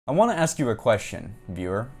I want to ask you a question,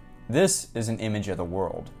 viewer. This is an image of the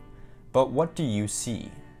world. But what do you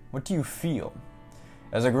see? What do you feel?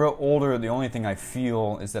 As I grow older, the only thing I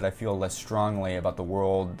feel is that I feel less strongly about the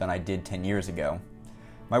world than I did 10 years ago.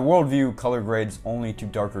 My worldview color grades only to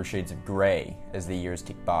darker shades of gray as the years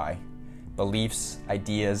tick by. Beliefs,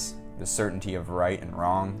 ideas, the certainty of right and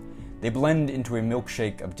wrong, they blend into a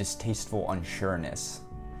milkshake of distasteful unsureness.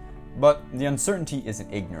 But the uncertainty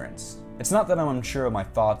isn't ignorance. It's not that I'm unsure of my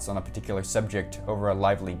thoughts on a particular subject over a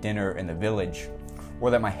lively dinner in the village,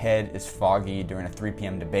 or that my head is foggy during a 3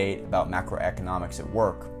 p.m. debate about macroeconomics at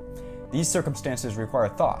work. These circumstances require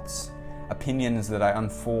thoughts, opinions that I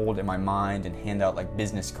unfold in my mind and hand out like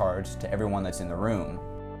business cards to everyone that's in the room.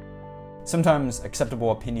 Sometimes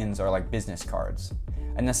acceptable opinions are like business cards,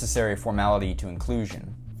 a necessary formality to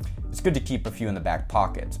inclusion. It's good to keep a few in the back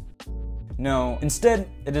pocket. No, instead,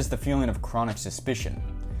 it is the feeling of chronic suspicion.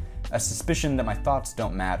 A suspicion that my thoughts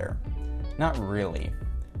don't matter. Not really.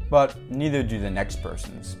 But neither do the next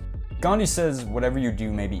person's. Gandhi says whatever you do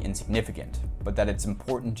may be insignificant, but that it's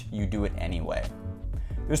important you do it anyway.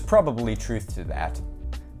 There's probably truth to that.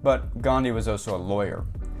 But Gandhi was also a lawyer,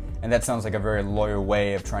 and that sounds like a very lawyer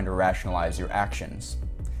way of trying to rationalize your actions.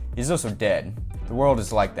 He's also dead. The world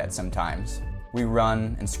is like that sometimes. We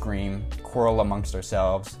run and scream, quarrel amongst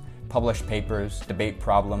ourselves, publish papers, debate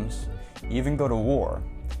problems, even go to war.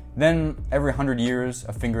 Then, every 100 years,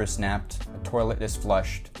 a finger is snapped, a toilet is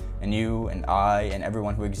flushed, and you and I and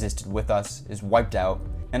everyone who existed with us is wiped out,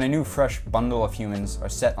 and a new fresh bundle of humans are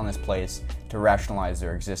set on this place to rationalize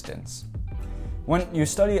their existence. When you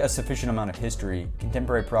study a sufficient amount of history,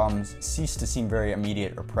 contemporary problems cease to seem very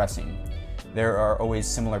immediate or pressing. There are always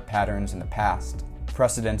similar patterns in the past,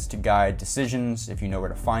 precedents to guide decisions if you know where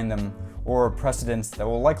to find them, or precedents that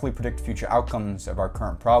will likely predict future outcomes of our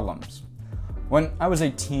current problems. When I was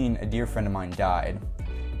 18, a dear friend of mine died.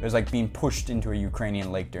 It was like being pushed into a Ukrainian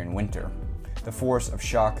lake during winter. The force of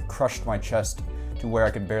shock crushed my chest to where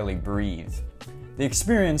I could barely breathe. The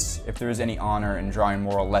experience, if there is any honor in drawing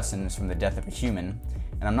moral lessons from the death of a human,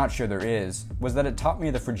 and I'm not sure there is, was that it taught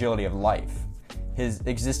me the fragility of life. His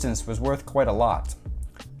existence was worth quite a lot,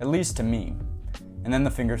 at least to me. And then the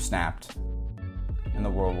finger snapped, and the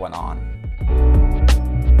world went on.